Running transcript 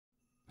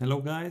Hello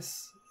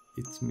guys,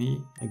 it's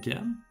me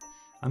again.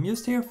 I'm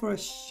just here for a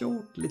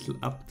short little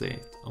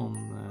update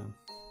on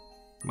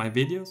my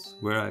videos,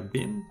 where I've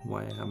been,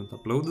 why I haven't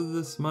uploaded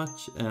this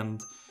much,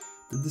 and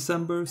the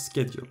December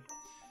schedule.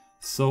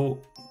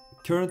 So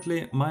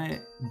currently my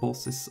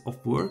boss is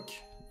off work,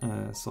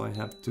 so I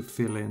have to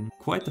fill in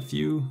quite a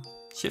few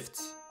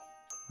shifts.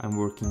 I'm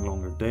working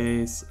longer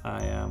days,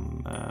 I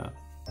am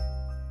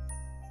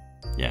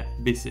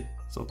busy,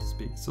 so to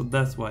speak. So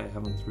that's why I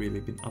haven't really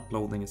been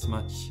uploading as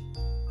much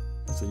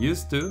as I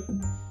used to.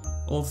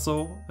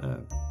 Also,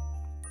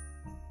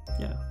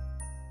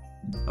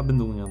 I've been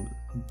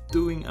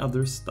doing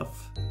other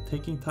stuff,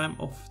 taking time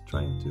off,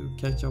 trying to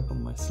catch up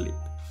on my sleep,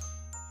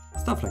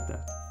 stuff like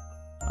that.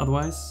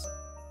 Otherwise,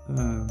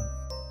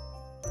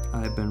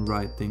 I've been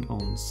writing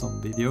on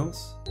some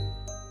videos.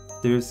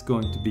 There's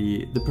going to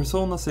be, the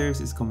Persona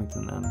series is coming to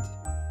an end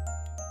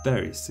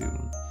very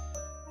soon.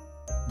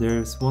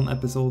 There's one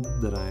episode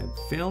that I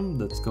filmed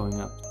that's going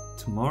up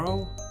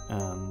tomorrow,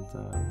 and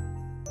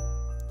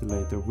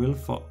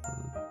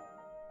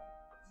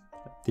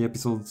the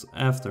episodes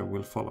after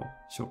will follow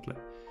shortly.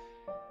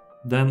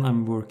 Then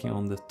I'm working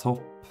on the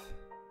top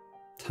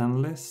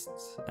 10 list,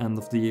 end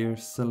of the year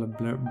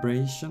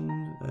celebration.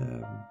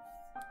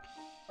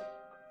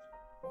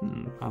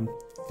 I'm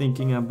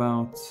thinking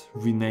about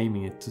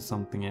renaming it to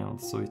something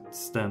else so it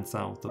stands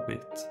out a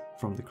bit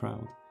from the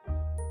crowd.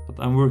 But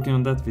I'm working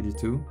on that video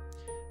too.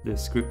 The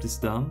script is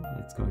done,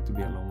 it's going to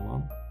be a long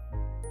one.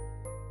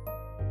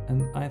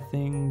 And I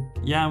think,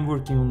 I'm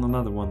working on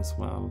another one as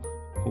well.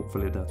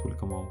 Hopefully that will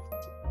come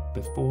out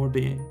before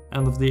the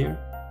end of the year.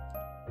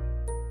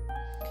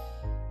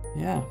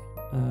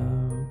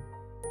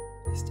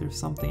 Is there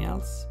something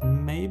else?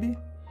 Maybe?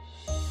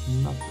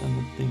 Not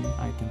anything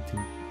I can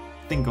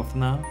think of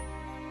now.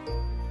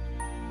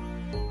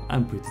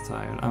 I'm pretty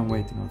tired, I'm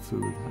waiting on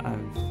food.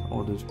 I've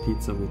ordered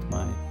pizza with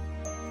my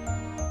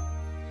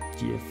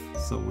GF,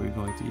 so we're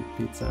going to eat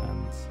pizza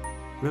and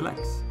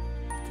relax,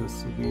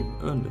 because we've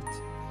earned it.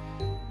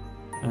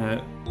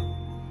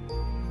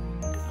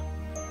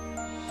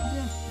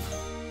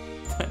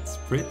 That's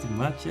pretty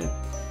much it.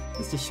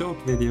 Just a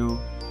short video,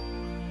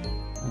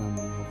 and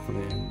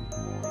hopefully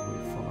more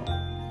will follow.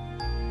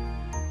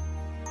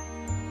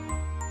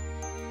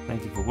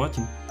 Thank you for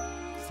watching.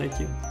 Stay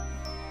tuned.